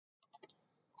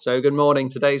So good morning.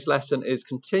 Today's lesson is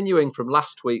continuing from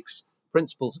last week's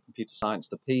Principles of Computer Science,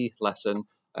 the P lesson,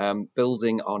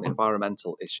 building on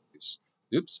environmental issues.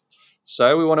 Oops.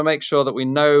 So we want to make sure that we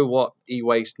know what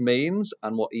e-waste means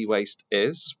and what e-waste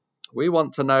is. We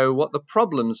want to know what the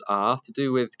problems are to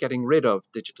do with getting rid of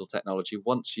digital technology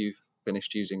once you've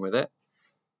finished using with it.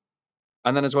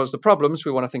 And then as well as the problems,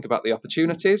 we want to think about the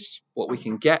opportunities, what we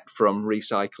can get from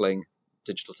recycling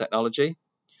digital technology,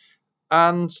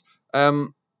 and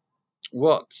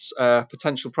what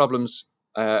potential problems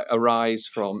arise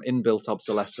from inbuilt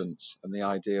obsolescence and the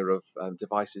idea of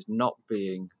devices not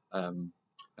being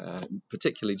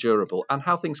particularly durable, and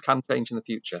how things can change in the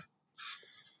future.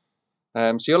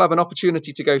 So you'll have an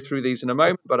opportunity to go through these in a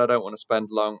moment, but I don't want to spend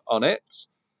long on it.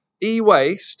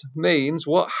 E-waste means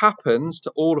what happens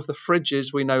to all of the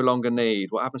fridges we no longer need,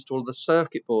 what happens to all of the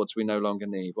circuit boards we no longer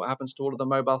need, what happens to all of the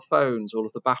mobile phones, all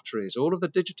of the batteries, all of the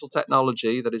digital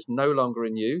technology that is no longer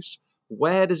in use.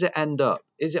 Where does it end up?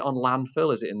 Is it on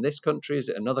landfill? Is it in this country? Is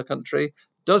it another country?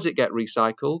 Does it get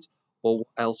recycled? Or what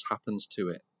else happens to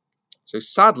it? So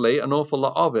sadly, an awful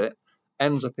lot of it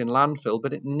ends up in landfill,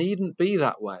 but it needn't be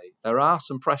that way. There are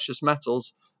some precious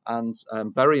metals and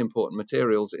very important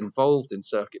materials involved in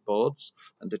circuit boards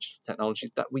and digital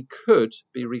technology that we could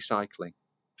be recycling.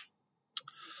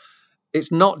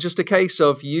 It's not just a case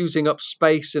of using up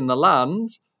space in the land,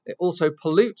 it also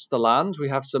pollutes the land. We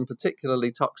have some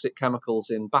particularly toxic chemicals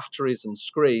in batteries and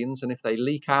screens, and if they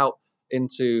leak out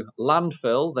into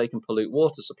landfill, they can pollute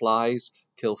water supplies,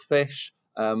 kill fish,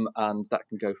 and that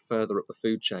can go further up the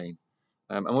food chain.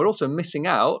 And we're also missing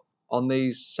out on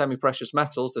these semi-precious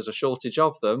metals. There's a shortage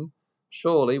of them.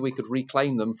 Surely we could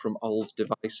reclaim them from old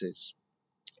devices.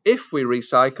 If we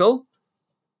recycle,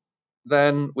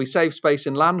 then we save space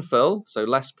in landfill, so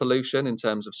less pollution in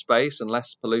terms of space and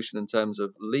less pollution in terms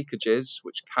of leakages,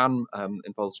 which can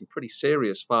involve some pretty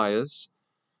serious fires.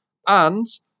 And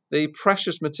the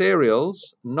precious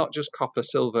materials, not just copper,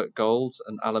 silver, gold,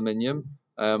 and aluminium,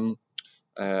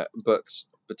 but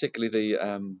particularly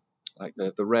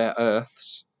the rare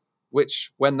earths,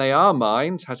 which when they are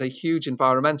mined has a huge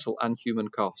environmental and human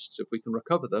cost. So if we can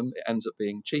recover them, it ends up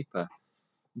being cheaper.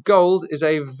 Gold is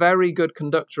a very good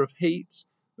conductor of heat,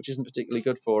 which isn't particularly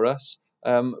good for us,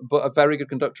 but a very good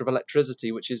conductor of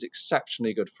electricity, which is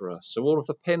exceptionally good for us. So all of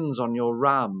the pins on your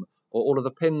RAM or all of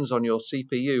the pins on your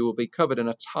CPU will be covered in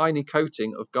a tiny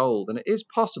coating of gold, and it is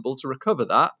possible to recover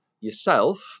that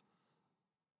yourself.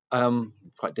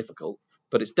 Quite difficult,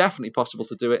 but it's definitely possible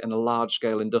to do it in a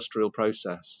large-scale industrial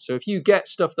process. So if you get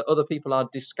stuff that other people are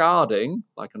discarding,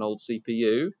 like an old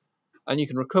CPU, and you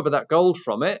can recover that gold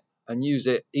from it and use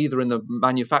it either in the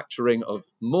manufacturing of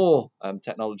more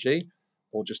technology,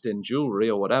 or just in jewelry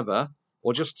or whatever,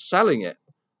 or just selling it,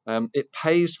 it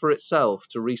pays for itself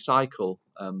to recycle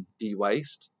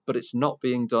e-waste, but it's not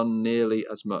being done nearly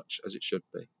as much as it should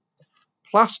be.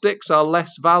 Plastics are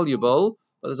less valuable,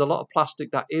 but there's a lot of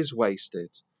plastic that is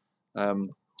wasted.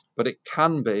 But it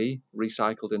can be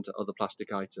recycled into other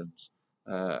plastic items.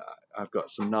 I've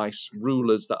got some nice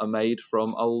rulers that are made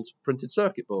from old printed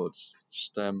circuit boards,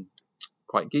 just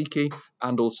quite geeky,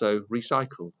 and also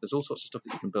recycled. There's all sorts of stuff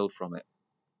that you can build from it.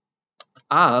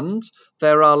 And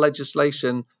there are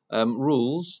legislation,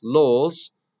 rules,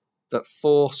 laws that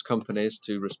force companies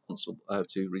to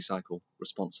recycle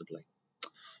responsibly.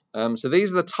 So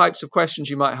these are the types of questions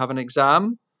you might have in an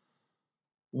exam.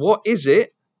 What is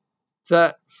it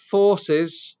that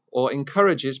forces or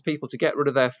encourages people to get rid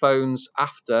of their phones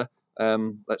after,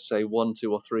 let's say, 1,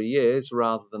 2, or 3 years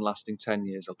rather than lasting 10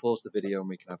 years? I'll pause the video and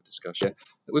we can have a discussion.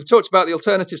 We've talked about the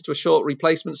alternatives to a short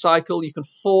replacement cycle. You can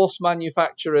force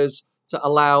manufacturers to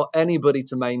allow anybody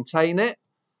to maintain it,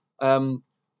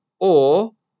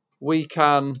 or we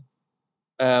can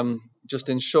just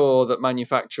ensure that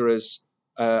manufacturers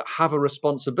have a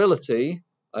responsibility,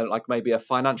 like maybe a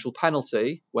financial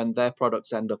penalty, when their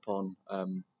products end up on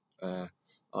a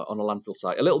landfill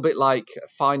site. A little bit like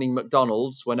fining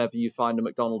McDonald's whenever you find a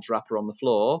McDonald's wrapper on the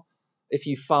floor. If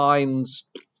you find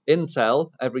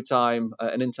Intel every time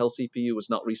an Intel CPU was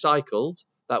not recycled,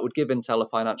 that would give Intel a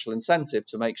financial incentive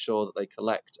to make sure that they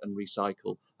collect and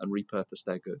recycle and repurpose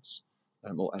their goods,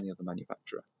 or any other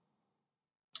manufacturer.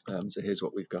 So here's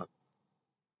what we've got.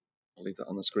 I'll leave that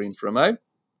on the screen for a moment.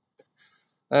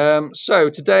 So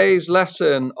today's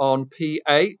lesson on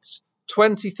P8,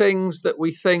 20 things that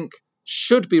we think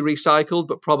should be recycled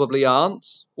but probably aren't.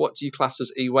 What do you class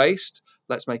as e-waste?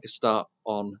 Let's make a start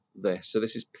on this. So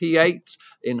this is P8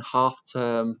 in half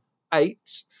term 8.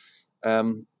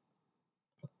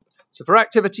 So for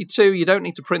activity 2, you don't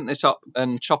need to print this up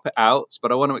and chop it out,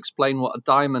 but I want to explain what a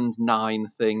Diamond 9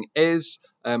 thing is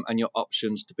and your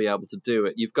options to be able to do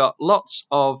it. You've got lots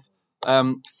of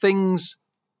things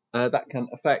that can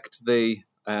affect the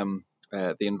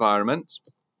environment.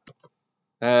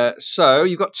 So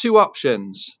you've got 2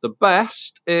 options. The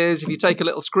best is if you take a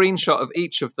little screenshot of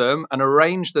each of them and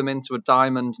arrange them into a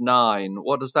Diamond 9.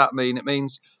 What does that mean? It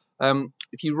means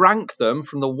if you rank them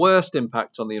from the worst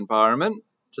impact on the environment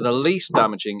to the least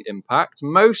damaging impact,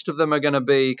 most of them are going to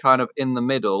be kind of in the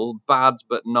middle, bad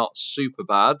but not super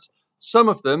bad. Some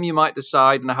of them you might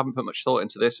decide, and I haven't put much thought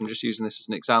into this, I'm just using this as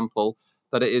an example,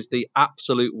 that it is the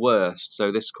absolute worst.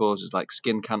 So this causes like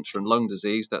skin cancer and lung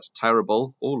disease. That's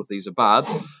terrible. All of these are bad.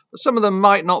 But some of them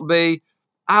might not be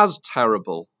as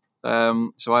terrible.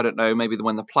 So I don't know, maybe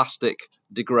when the plastic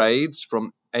degrades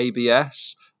from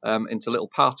ABS into little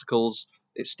particles,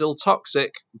 it's still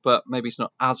toxic, but maybe it's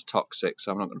not as toxic.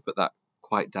 So I'm not going to put that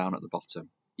quite down at the bottom.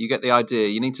 You get the idea.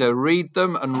 You need to read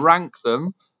them and rank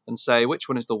them and say which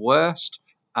one is the worst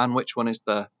and which one is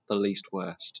the least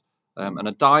worst. And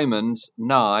a Diamond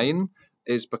 9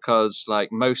 is because like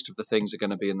most of the things are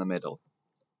going to be in the middle.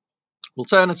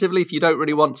 Alternatively, if you don't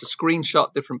really want to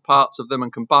screenshot different parts of them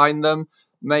and combine them,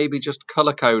 maybe just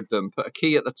color code them. Put a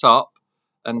key at the top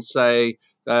and say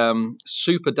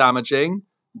super damaging,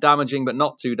 damaging but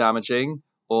not too damaging,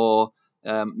 or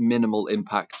minimal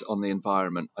impact on the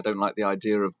environment. I don't like the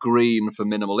idea of green for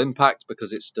minimal impact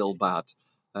because it's still bad.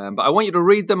 But I want you to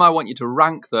read them. I want you to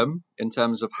rank them in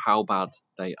terms of how bad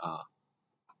they are.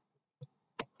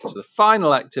 So the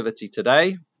final activity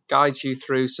today guides you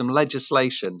through some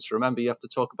legislation. So remember, you have to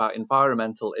talk about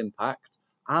environmental impact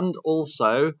and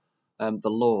also the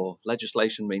law.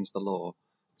 Legislation means the law.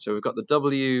 So we've got the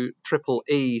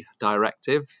WEEE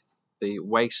directive, the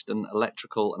Waste and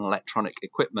Electrical and Electronic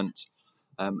Equipment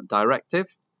directive.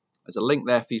 There's a link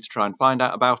there for you to try and find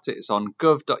out about it. It's on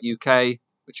gov.uk,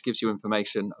 which gives you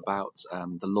information about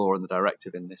the law and the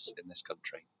directive in this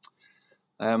country.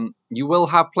 You will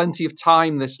have plenty of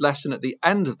time this lesson at the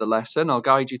end of the lesson. I'll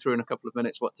guide you through in a couple of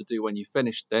minutes what to do when you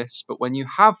finish this. But when you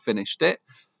have finished it,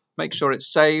 make sure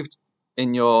it's saved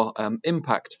in your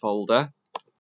impact folder